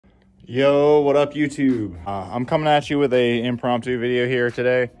Yo, what up YouTube? I'm coming at you with a impromptu video here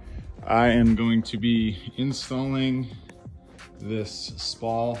today. I am going to be installing this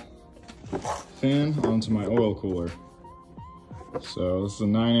Spal fan onto my oil cooler. So this is a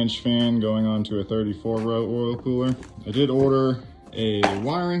 9-inch fan going onto a 34-row oil cooler. I did order a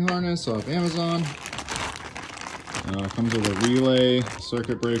wiring harness off Amazon. It comes with a relay,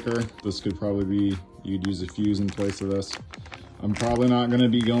 circuit breaker. This could probably be, you'd use a fuse in place of this. I'm probably not going to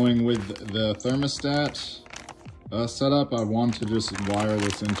be going with the thermostat setup. I want to just wire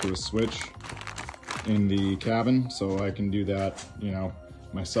this into a switch in the cabin so I can do that, you know,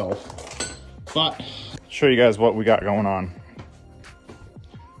 myself. But show you guys what we got going on.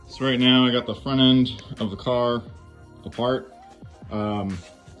 So right now I got the front end of the car apart.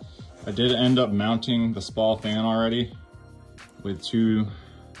 I did end up mounting the Spal fan already with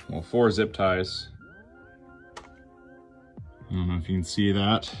 4 zip ties. I don't know if you can see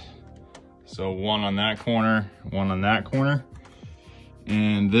that. So one on that corner, one on that corner.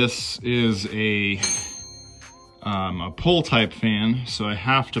 And this is a pull type fan. So I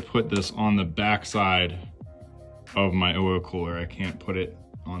have to put this on the back side of my oil cooler. I can't put it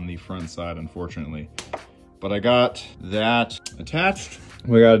on the front side, unfortunately. But I got that attached.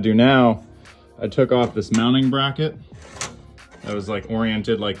 What I gotta do now, I took off this mounting bracket that was like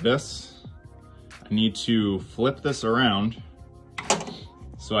oriented like this. I need to flip this around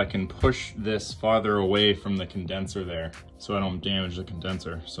so I can push this farther away from the condenser there so I don't damage the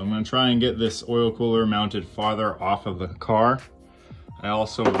condenser. So I'm gonna try and get this oil cooler mounted farther off of the car. I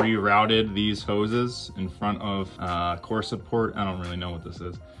also rerouted these hoses in front of core support. I don't really know what this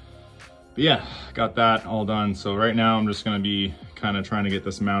is. But yeah, got that all done. So right now I'm just gonna be kind of trying to get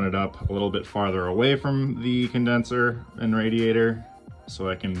this mounted up a little bit farther away from the condenser and radiator so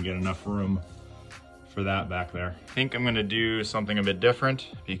I can get enough room for that back there. I think I'm gonna do something a bit different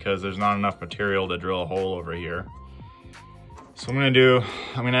because there's not enough material to drill a hole over here. So I'm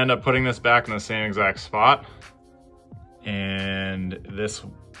gonna end up putting this back in the same exact spot, and this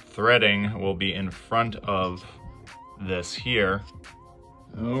threading will be in front of this here.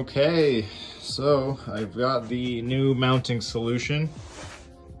 Okay, so I've got the new mounting solution.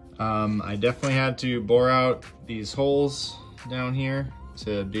 I definitely had to bore out these holes down here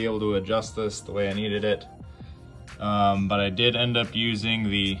to be able to adjust this the way I needed it. But I did end up using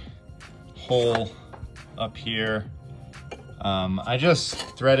the hole up here. I just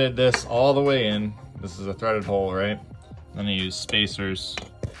threaded this all the way in. This is a threaded hole, right? Then I use spacers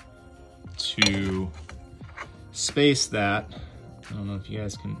to space that. I don't know if you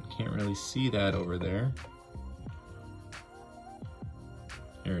guys can't really see that over there.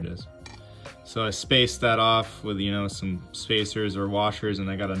 There it is. So I spaced that off with, you know, some spacers or washers, and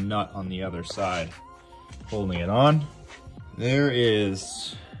I got a nut on the other side holding it on. There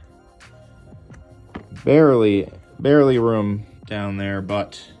is barely room down there,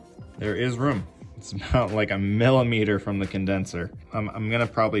 but there is room. It's about like a millimeter from the condenser. I'm gonna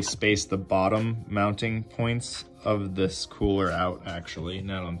probably space the bottom mounting points of this cooler out, actually,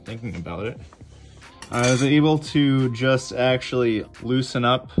 now that I'm thinking about it. I was able to just actually loosen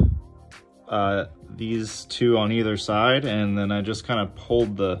up these two on either side, and then I just kind of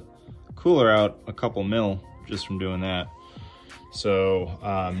pulled the cooler out a couple mil just from doing that. So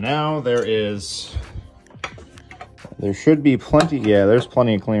now there should be plenty, yeah, there's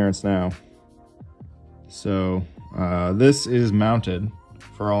plenty of clearance now. So this is mounted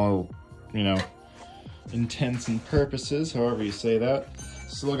for all, you know, intents and purposes, however you say that.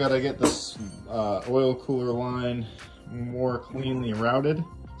 Still gotta get this oil cooler line more cleanly routed.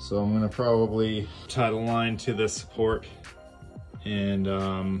 So I'm gonna probably tie the line to this support and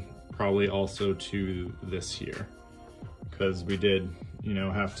probably also to this here, because we did, you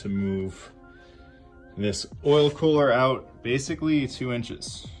know, have to move this oil cooler out basically 2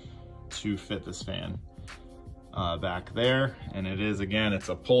 inches to fit this fan back there. And it is, again, it's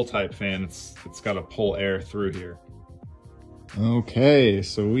a pull type fan. It's got to pull air through here. Okay,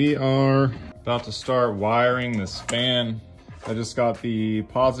 so we are about to start wiring this fan. I just got the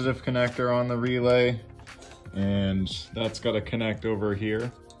positive connector on the relay, and that's got to connect over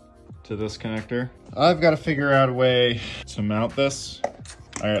here to this connector. I've got to figure out a way to mount this.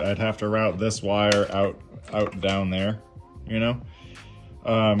 I'd have to route this wire out down there, you know?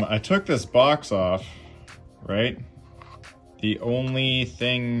 I took this box off, right? The only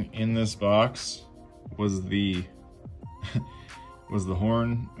thing in this box was the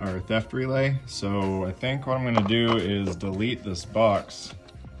horn or theft relay. So I think what I'm gonna do is delete this box,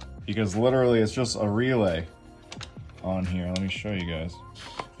 because literally it's just a relay on here. Let me show you guys.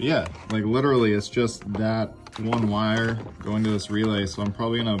 But yeah, like literally it's just that one wire going to this relay. So I'm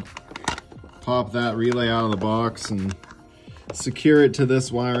probably gonna pop that relay out of the box and secure it to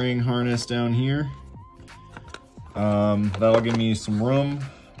this wiring harness down here. That'll give me some room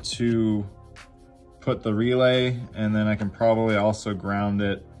to put the relay, and then I can probably also ground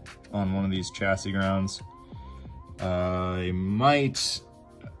it on one of these chassis grounds. I might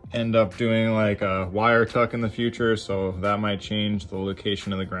end up doing like a wire tuck in the future, so that might change the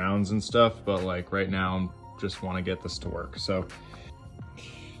location of the grounds and stuff, but like right now I just want to get this to work. So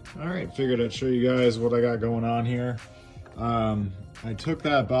all right, figured I'd show you guys what I got going on here. I took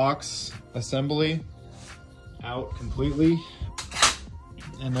that box assembly out completely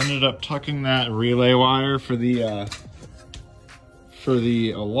and ended up tucking that relay wire for the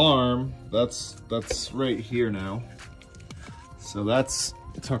alarm. That's right here now. So that's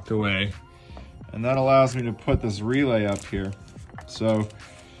tucked away, and that allows me to put this relay up here. So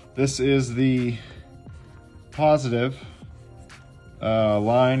this is the positive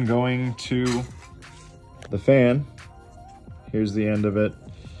line going to the fan. Here's the end of it,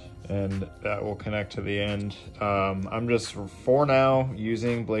 and that will connect to the end. I'm just, for now,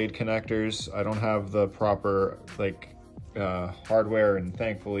 using blade connectors. I don't have the proper like hardware, and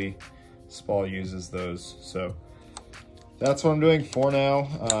thankfully Spal uses those. So that's what I'm doing for now.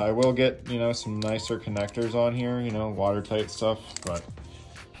 I will get, you know, some nicer connectors on here, you know, watertight stuff, but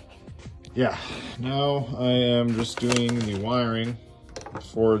yeah, now I am just doing the wiring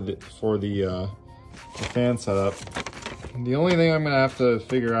for the fan setup. The only thing I'm gonna have to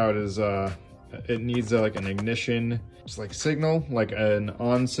figure out is it needs like an ignition, just like signal, like an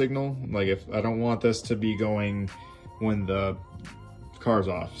on signal. Like if I don't want this to be going when the car's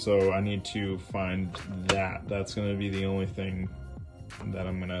off, so I need to find that. That's gonna be the only thing that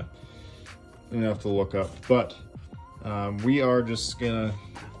I'm gonna have to look up. But we are just gonna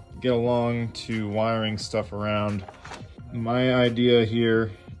get along to wiring stuff around. My idea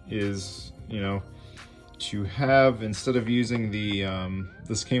here is, you know, to have, instead of using the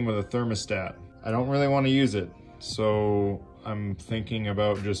this came with a thermostat. I don't really want to use it, so I'm thinking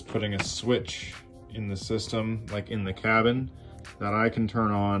about just putting a switch in the system, like in the cabin, that I can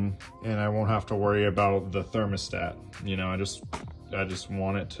turn on, and I won't have to worry about the thermostat. You know, I just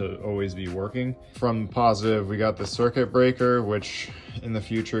want it to always be working. From positive, we got the circuit breaker, which in the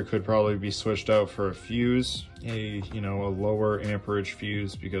future could probably be switched out for a fuse, a lower amperage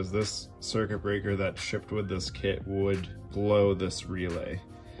fuse, because this circuit breaker that shipped with this kit would blow this relay.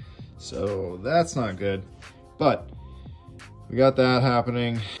 So that's not good, but we got that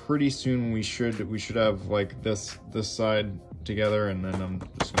happening. Pretty soon we should have like this side together, and then I'm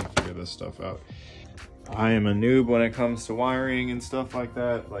just gonna figure this stuff out. I am a noob when it comes to wiring and stuff like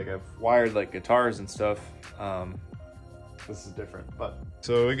that. Like I've wired like guitars and stuff. This is different, but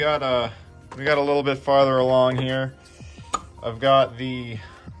so we got a little bit farther along here. I've got the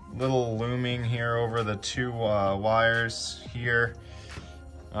little looming here over the two wires here,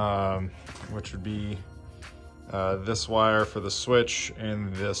 which would be this wire for the switch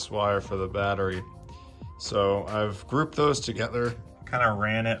and this wire for the battery. So I've grouped those together, kind of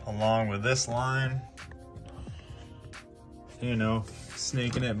ran it along with this line, you know,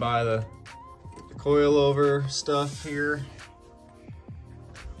 snaking it by the coilover stuff here.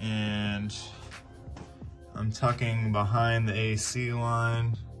 And I'm tucking behind the AC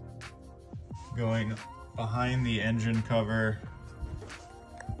line, going behind the engine cover.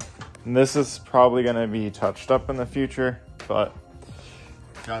 And this is probably gonna be touched up in the future, but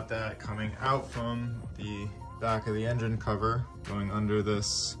got that coming out from the back of the engine cover, going under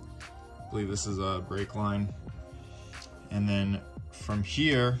this, I believe this is a brake line. And then from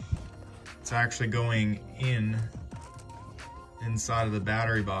here, it's actually going inside of the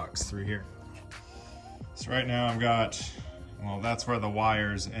battery box through here. So right now I've got, well, that's where the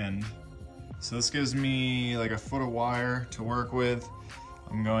wires end. So this gives me like a foot of wire to work with.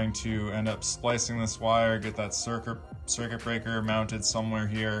 I'm going to end up splicing this wire, get that circuit breaker mounted somewhere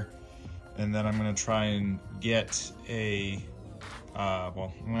here, and then I'm gonna try and get a,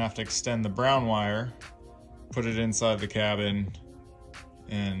 well, I'm gonna have to extend the brown wire, put it inside the cabin,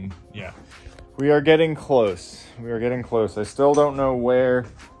 and yeah. We are getting close. We are getting close. I still don't know where.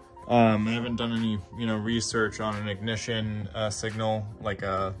 I haven't done any, research on an ignition signal, like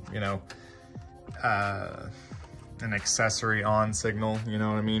a, an accessory on signal, you know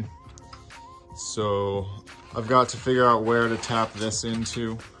what I mean? So I've got to figure out where to tap this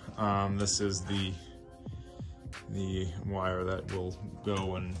into. This is the wire that will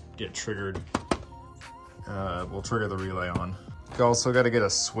go and get triggered. We'll trigger the relay on. Also got to get a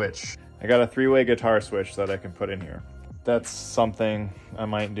switch. I got a 3-way guitar switch that I can put in here. That's something I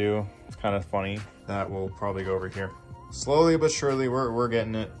might do. It's kind of funny. That will probably go over here. Slowly but surely, we're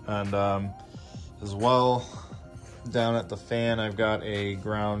getting it. And as well. Down at the fan, I've got a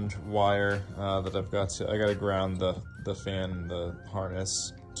ground wire that I gotta ground the fan, the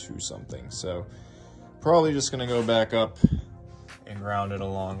harness to something. So probably just gonna go back up and ground it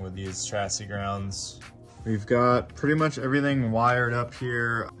along with these chassis grounds. We've got pretty much everything wired up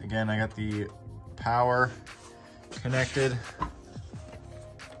here. Again, I got the power connected,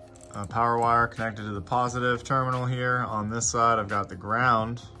 power wire connected to the positive terminal here. On this side, I've got the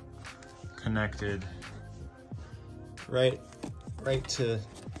ground connected right to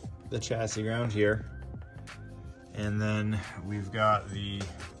the chassis ground here. And then we've got the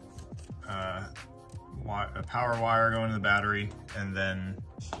a power wire going to the battery, and then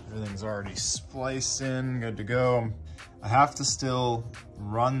everything's already spliced in, good to go. I have to still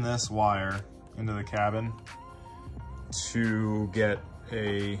run this wire into the cabin to get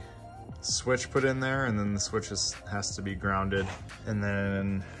a switch put in there, and then the switch has to be grounded. And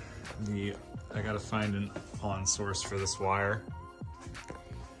then I gotta find an on source for this wire.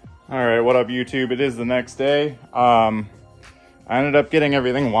 All right, what up YouTube? It is the next day. I ended up getting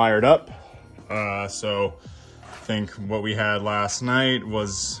everything wired up. So I think what we had last night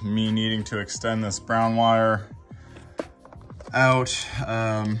was me needing to extend this brown wire out.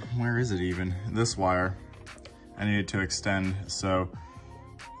 Where is it even? This wire I needed to extend. So,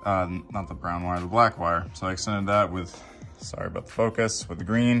 not the brown wire, the black wire. So I extended that with, sorry about the focus, with the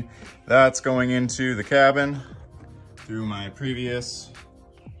green. That's going into the cabin through my previous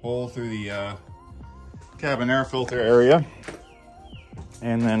hole through the cabin air filter area.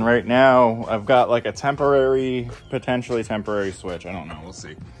 And then right now I've got like a temporary, potentially temporary switch. I don't know, we'll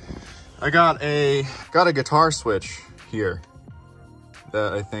see. I got a guitar switch here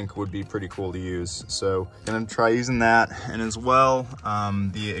that I think would be pretty cool to use. So gonna try using that. And as well,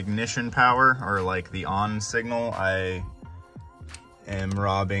 the ignition power, or like the on signal, I am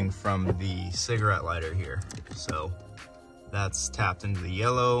robbing from the cigarette lighter here. So that's tapped into the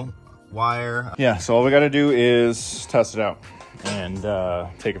yellow wire. Yeah, so all we gotta do is test it out and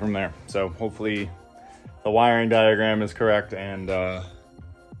take it from there. So hopefully the wiring diagram is correct, and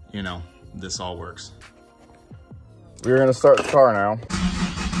you know, this all works. We're gonna start the car now.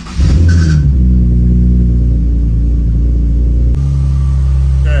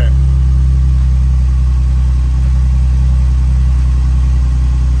 Okay.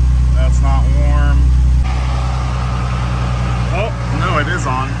 That's not warm. Oh, no, it is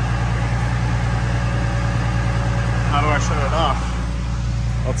on. How do I shut it off?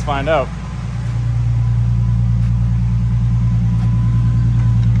 Let's find out.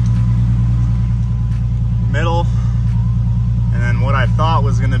 Middle, and then what I thought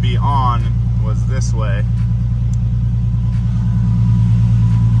was going to be on was this way.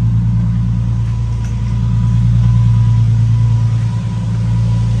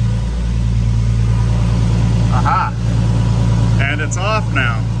 Aha! And it's off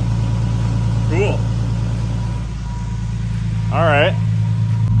now. Cool. All right.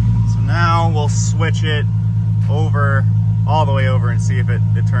 So now we'll switch it over, all the way over, and see if it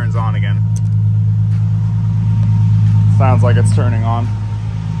turns on again. Sounds like it's turning on.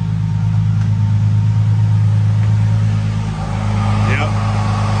 Yep.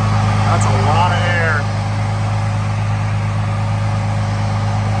 That's a lot of air.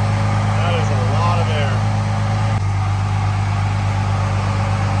 That is a lot of air.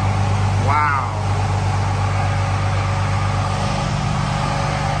 Wow.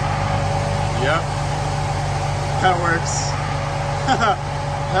 Yep. That works.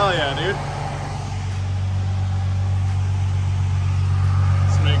 Hell yeah, dude.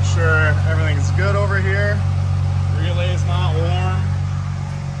 Make sure everything's good over here. Relay's not warm.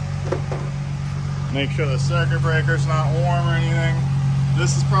 Make sure the circuit breaker's not warm or anything.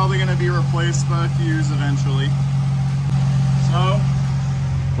 This is probably going to be replaced by a fuse eventually. So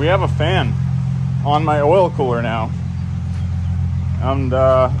we have a fan on my oil cooler now. And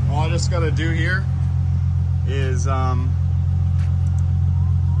all I just got to do here is so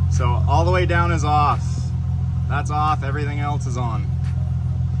all the way down is off. That's off, everything else is on.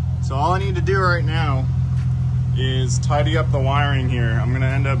 So all I need to do right now is tidy up the wiring here. I'm gonna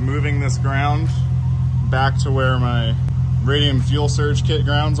end up moving this ground back to where my radium fuel surge kit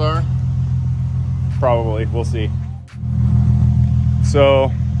grounds are. Probably, we'll see.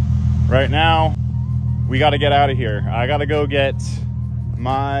 So right now we gotta get out of here. I gotta go get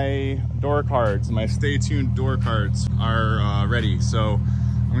my door cards. My Stay Tuned door cards are ready. So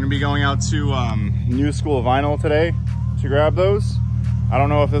I'm gonna be going out to New School Vinyl today to grab those. I don't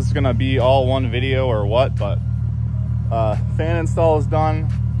know if this is gonna be all one video or what, but fan install is done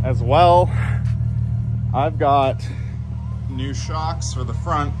as well. I've got new shocks for the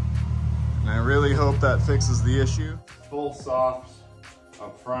front And I really hope that fixes the issue. Full soft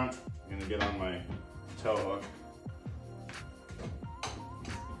up front. I'm gonna get on my tow hook.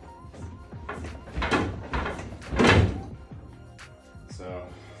 So,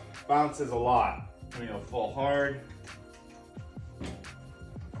 bounces a lot. I'm gonna go full hard.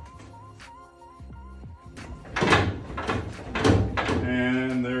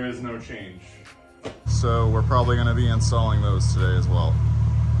 And there is no change. So we're probably gonna be installing those today as well.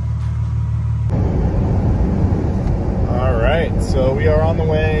 All right, so we are on the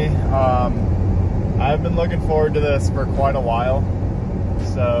way. I've been looking forward to this for quite a while.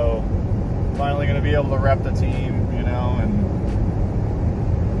 So finally gonna be able to rep the team, you know, and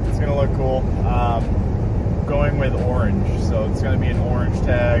it's gonna look cool. Going with orange, so it's gonna be an orange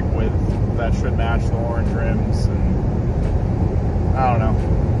tag with that should match the orange rims, and I don't know.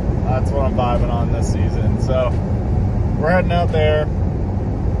 That's what I'm vibing on this season. So we're heading out there.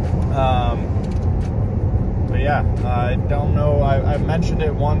 But yeah, I don't know. I mentioned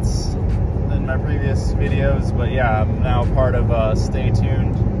it once in my previous videos, but yeah, I'm now part of Stay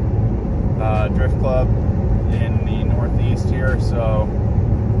Tuned Drift Club in the Northeast here. So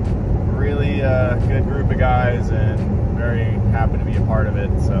really good group of guys and very happy to be a part of it.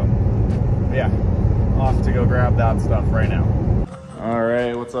 So yeah, off to go grab that stuff right now. All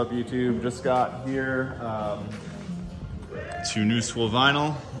right, what's up YouTube? Just got here to New School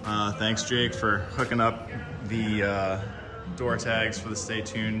Vinyl. Thanks Jake for hooking up the door tags for the Stay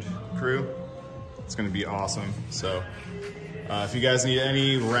Tuned crew. It's gonna be awesome. So if you guys need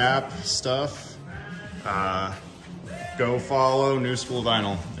any wrap stuff, go follow New School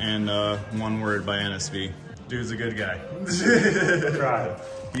Vinyl and One Word by NSV. Dude's a good guy. Try.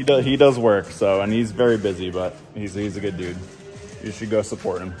 He does work, so, and he's very busy, but he's a good dude. You should go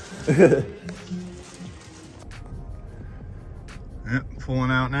support him. Yep, pulling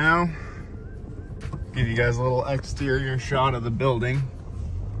out now. Give you guys a little exterior shot of the building,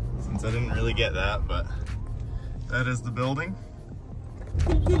 since I didn't really get that, but that is the building.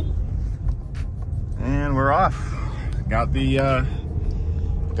 And we're off. Got the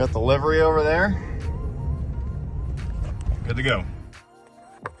livery over there. Good to go.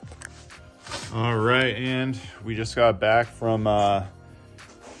 All right, and we just got back from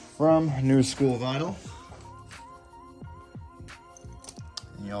New School Vinyl.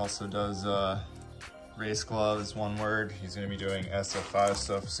 He also does race gloves, One Word. He's gonna be doing SF5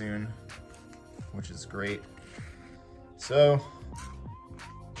 stuff soon, which is great. So,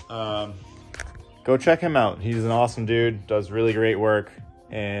 go check him out. He's an awesome dude, does really great work,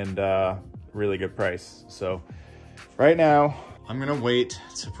 and really good price. So, right now, I'm gonna wait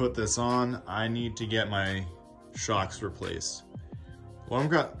to put this on. I need to get my shocks replaced. What I'm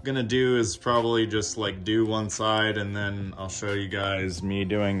gonna do is probably just like do one side and then I'll show you guys me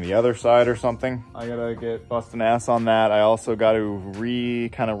doing the other side or something. I gotta get busting ass on that. I also got to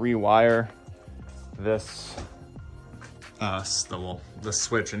kind of rewire this, the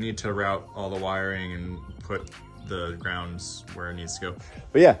switch. I need to route all the wiring and put the grounds where it needs to go.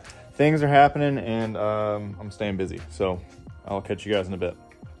 But yeah, things are happening and I'm staying busy. So I'll catch you guys in a bit.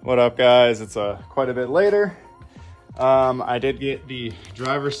 What up guys? It's quite a bit later. I did get the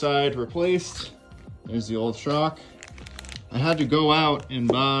driver's side replaced. There's the old shock. I had to go out and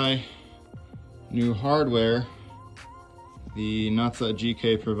buy new hardware. The nuts that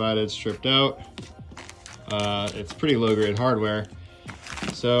GK provided stripped out. It's pretty low grade hardware.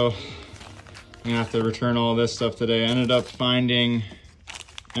 So I'm gonna have to return all this stuff today. I ended up finding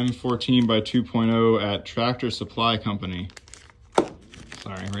M14 by 2.0 at Tractor Supply Company.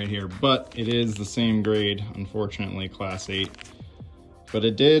 Sorry, right here, but it is the same grade, unfortunately, class 8. But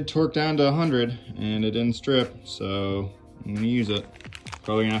it did torque down to 100 and it didn't strip, so I'm gonna use it.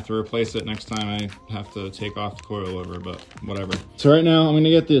 Probably gonna have to replace it next time I have to take off the coil over, but whatever. So right now I'm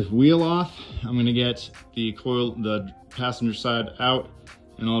gonna get the wheel off. I'm gonna get the passenger side out,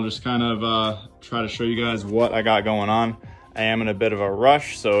 and I'll just kind of try to show you guys what I got going on. I am in a bit of a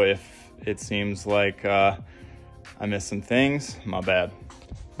rush, so if it seems like I missed some things, my bad.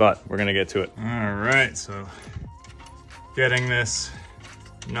 But we're gonna get to it. All right, so getting this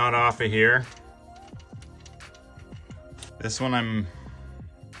nut off of here. This one I'm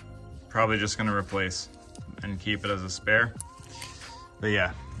probably just gonna replace and keep it as a spare. But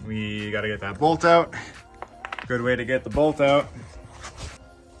yeah, we gotta get that bolt out. Good way to get the bolt out.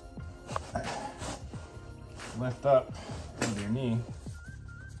 Lift up with your knee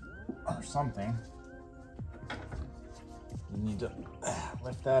or something. You need to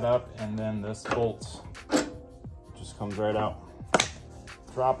lift that up, and then this bolt just comes right out.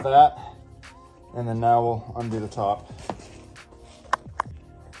 Drop that, and then now we'll undo the top.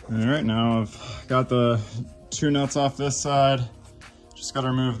 All right, now I've got the 2 nuts off this side. Just got to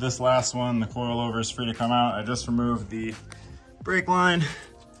remove this last one. The coilover is free to come out. I just removed the brake line.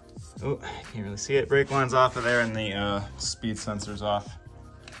 Oh, can't really see it. Brake line's off of there and the speed sensor's off.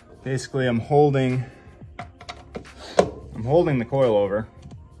 Basically, I'm holding the coilover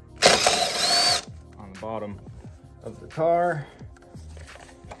on the bottom of the car,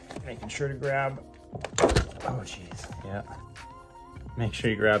 making sure to grab, oh geez, yeah. Make sure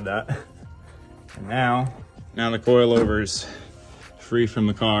you grab that. And now the coilover's free from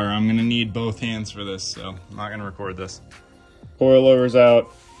the car. I'm gonna need both hands for this, so I'm not gonna record this. Coilover's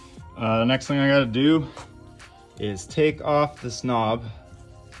out. The next thing I gotta do is take off this knob.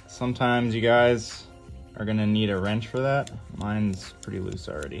 Sometimes you guys are gonna need a wrench for that. Mine's pretty loose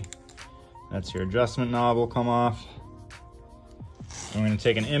already. That's your adjustment knob will come off. I'm gonna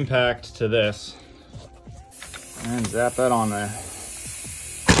take an impact to this and zap that on there.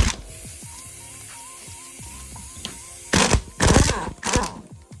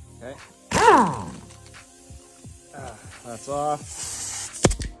 Okay. That's off.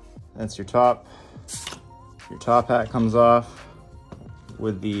 That's your top. Your top hat comes off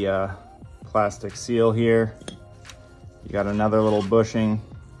with the plastic seal here. You got another little bushing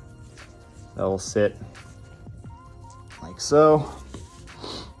that will sit like so.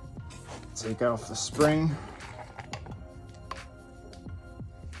 Take off the spring.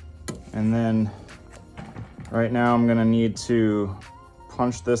 And then right now I'm gonna need to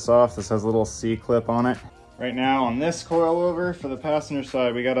punch this off. This has a little C-clip on it. Right now on this coilover for the passenger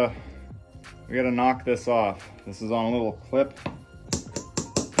side, we gotta knock this off. This is on a little clip.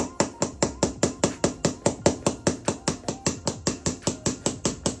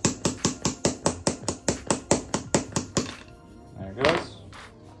 There it goes.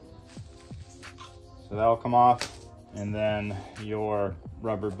 So that'll come off, and then your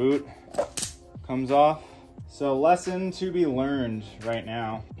rubber boot comes off. So lesson to be learned right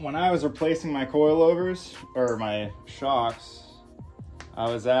now. When I was replacing my coilovers, or my shocks, I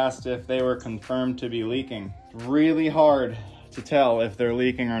was asked if they were confirmed to be leaking. Really hard to tell if they're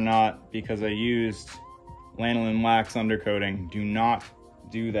leaking or not because I used lanolin wax undercoating. Do not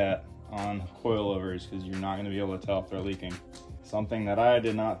do that on coilovers because you're not gonna be able to tell if they're leaking. Something that I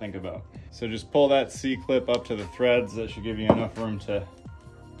did not think about. So just pull that C-clip up to the threads. That should give you enough room to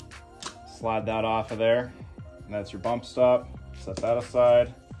slide that off of there. And that's your bump stop. Set that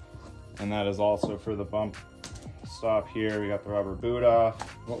aside. And that is also for the bump stop here. We got the rubber boot off.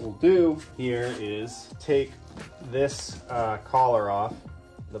 What we'll do here is take this collar off,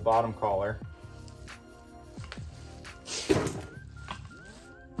 the bottom collar.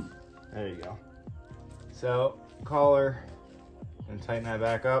 There you go. So collar, and tighten that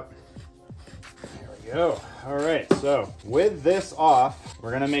back up. There we go. All right, so with this off,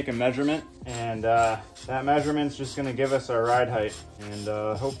 we're gonna make a measurement, and that measurement's just gonna give us our ride height, and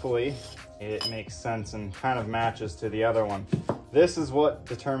hopefully it makes sense and kind of matches to the other one. This is what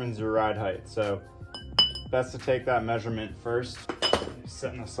determines your ride height, so best to take that measurement first.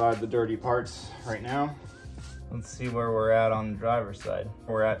 Setting aside the dirty parts right now. Let's see where we're at on the driver's side.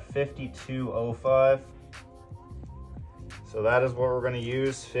 We're at 52.05. So that is what we're gonna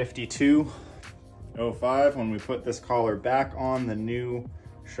use, 52.05. When we put this collar back on the new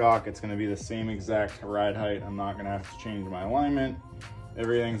shock, it's gonna be the same exact ride height. I'm not gonna have to change my alignment.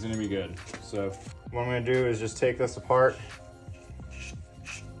 Everything's gonna be good. So what I'm gonna do is just take this apart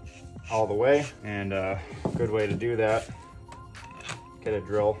all the way, and a good way to do that, get a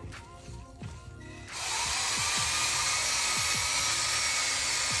drill.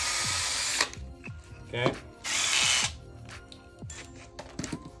 Okay.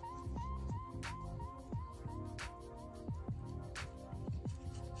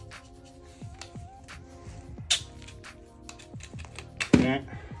 Okay,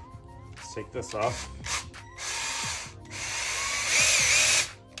 let's take this off.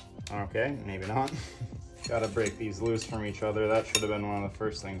 Okay, maybe not. Gotta break these loose from each other. That should have been one of the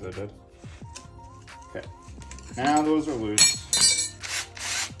first things I did. Okay, now those are loose.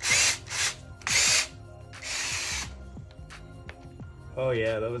 Oh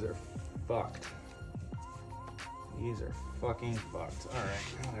yeah, those are fucked. These are fucking fucked. All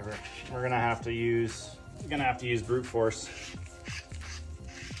right, whatever. We're gonna have to use brute force.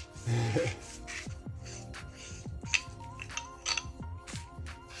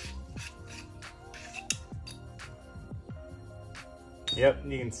 Yep,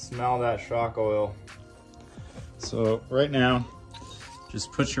 you can smell that shock oil. So right now,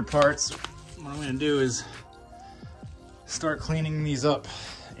 just put your parts. What I'm gonna do is start cleaning these up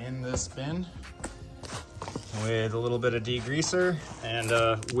in this bin. with a little bit of degreaser, and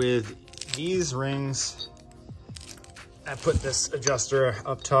with these rings, I put this adjuster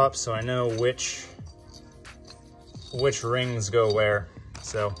up top so I know which rings go where.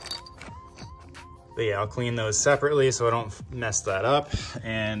 So, but yeah, I'll clean those separately so I don't mess that up,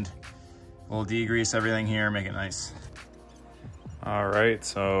 and we'll degrease everything here, make it nice. All right,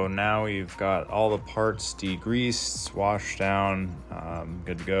 so now we've got all the parts degreased, washed down,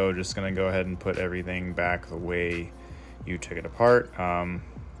 good to go. Just gonna go ahead and put everything back the way you took it apart,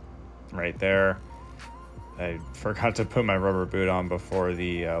 right there. I forgot to put my rubber boot on before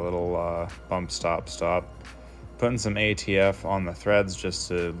the little bump stop. Putting some ATF on the threads just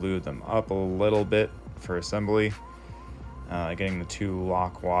to lube them up a little bit for assembly. Getting the 2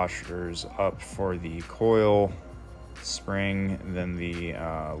 lock washers up for the coil spring, then the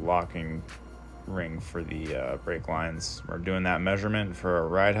locking ring for the brake lines. We're doing that measurement for our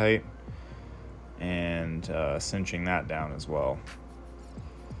ride height and cinching that down as well.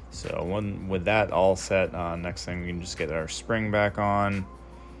 So with that all set, next thing we can just get our spring back on,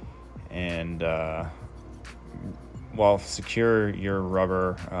 and while secure your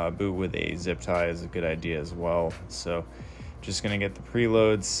rubber boot with a zip tie is a good idea as well. So just gonna get the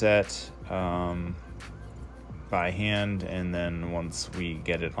preload set by hand, and then once we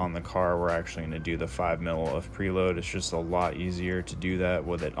get it on the car, we're actually going to do the 5 mil of preload. It's just a lot easier to do that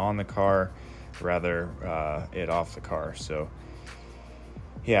with it on the car rather it off the car. So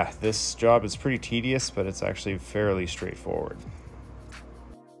yeah, this job is pretty tedious, but it's actually fairly straightforward.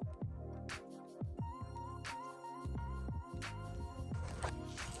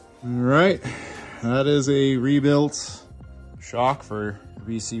 All right, that is a rebuilt shock for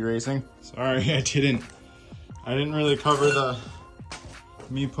VC Racing. Sorry, I didn't really cover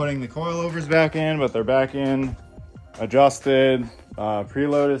me putting the coilovers back in, but they're back in, adjusted,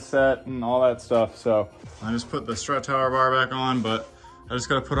 preload is set and all that stuff. So I just put the strut tower bar back on, but I just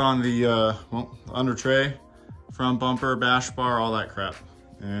gotta put on the under tray, front bumper, bash bar, all that crap.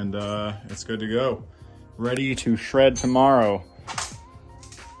 And it's good to go. Ready to shred tomorrow.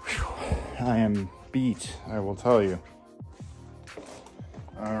 Whew, I am beat, I will tell you.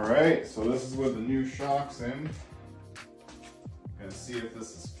 All right, so this is with the new shocks in. Gonna see if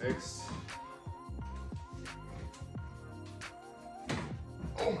this is fixed.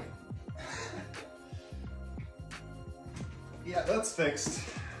 Oh my. Yeah, that's fixed.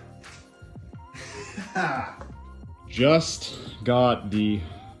 Just got the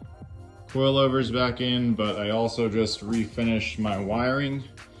coilovers back in, but I also just refinished my wiring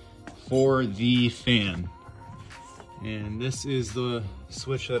for the fan. And this is the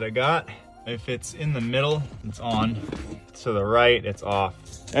switch that I got. If it's in the middle, it's on. To the right, it's off.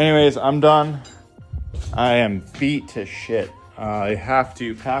 Anyways, I'm done. I am beat to shit. I have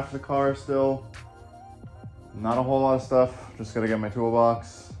to pack the car still. Not a whole lot of stuff. Just gotta get my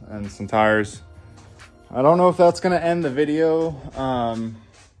toolbox and some tires. I don't know if that's gonna end the video,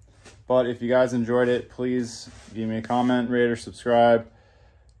 but if you guys enjoyed it, please give me a comment, rate, or subscribe.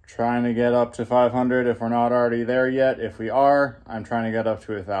 Trying to get up to 500 if we're not already there yet. If we are, I'm trying to get up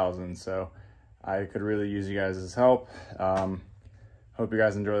to 1,000. So I could really use you guys' help. Hope you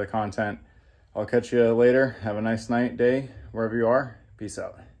guys enjoy the content. I'll catch you later. Have a nice night, day, wherever you are. Peace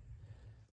out.